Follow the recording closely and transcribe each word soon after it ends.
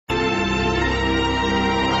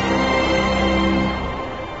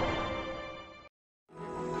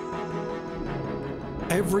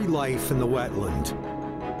Every life in the wetland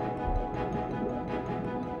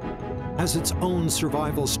has its own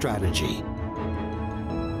survival strategy.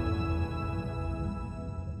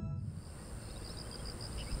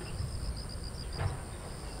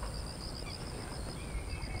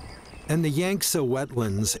 And the Yangtze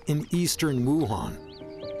Wetlands in eastern Wuhan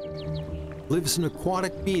lives an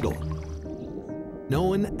aquatic beetle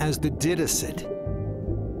known as the didicid.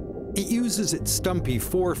 It uses its stumpy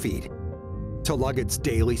forefeet to lug its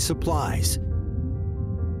daily supplies.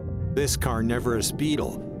 This carnivorous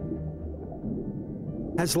beetle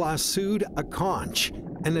has lassoed a conch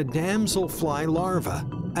and a damselfly larva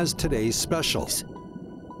as today's specials.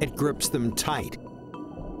 It grips them tight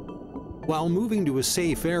while moving to a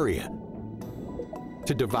safe area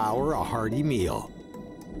to devour a hearty meal.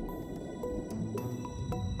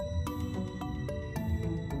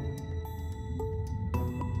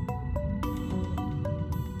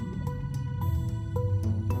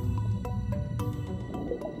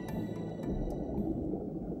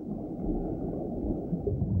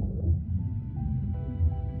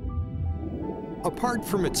 Apart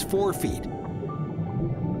from its forefeet,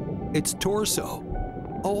 its torso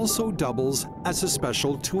also doubles as a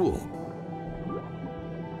special tool.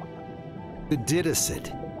 The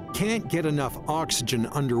didicid can't get enough oxygen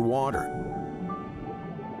underwater.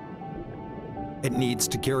 It needs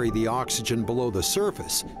to carry the oxygen below the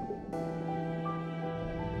surface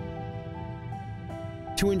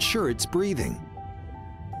to ensure its breathing.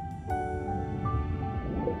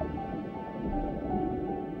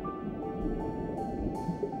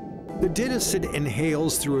 The didicid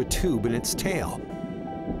inhales through a tube in its tail.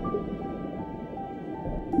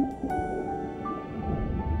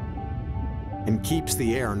 And keeps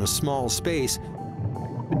the air in a small space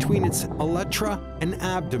between its elytra and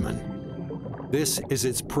abdomen. This is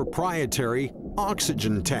its proprietary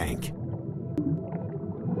oxygen tank.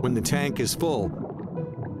 When the tank is full,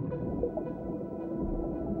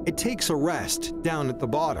 it takes a rest down at the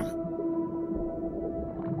bottom.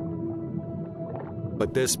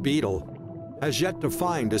 But this beetle has yet to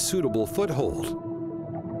find a suitable foothold.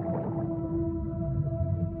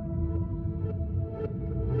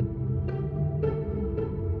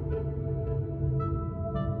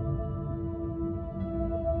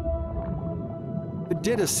 The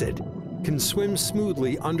didicid can swim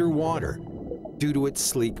smoothly underwater due to its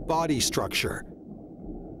sleek body structure.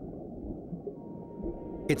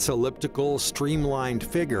 Its elliptical, streamlined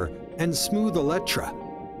figure and smooth elytra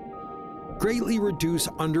greatly reduce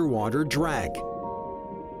underwater drag.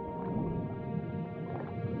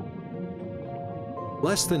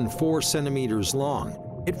 Less than 4 centimeters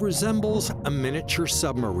long, it resembles a miniature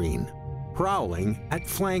submarine, prowling at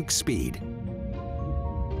flank speed.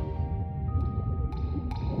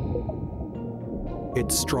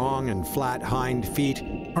 Its strong and flat hind feet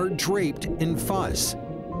are draped in fuzz.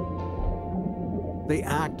 They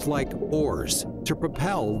act like oars to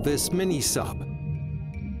propel this mini-sub.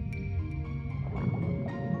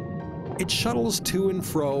 It shuttles to and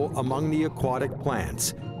fro among the aquatic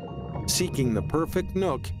plants, seeking the perfect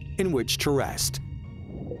nook in which to rest.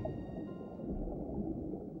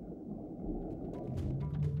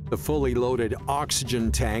 The fully loaded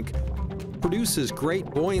oxygen tank produces great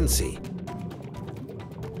buoyancy.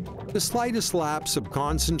 The slightest lapse of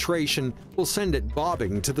concentration will send it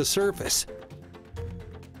bobbing to the surface.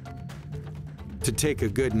 To take a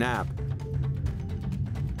good nap,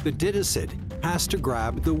 the didicid has to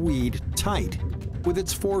grab the weed tight with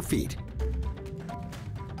its forefeet.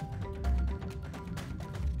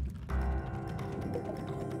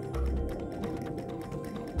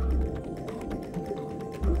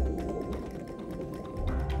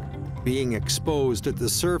 Being exposed at the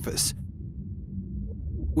surface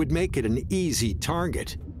would make it an easy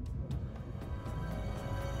target.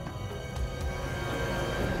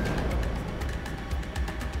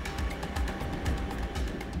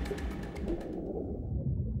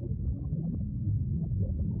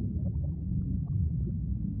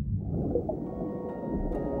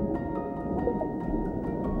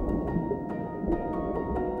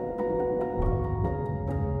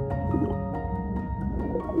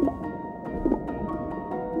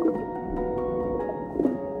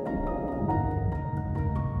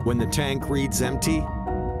 When the tank reads empty,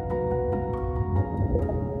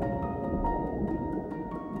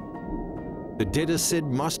 the didicid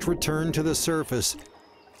must return to the surface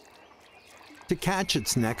to catch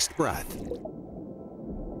its next breath.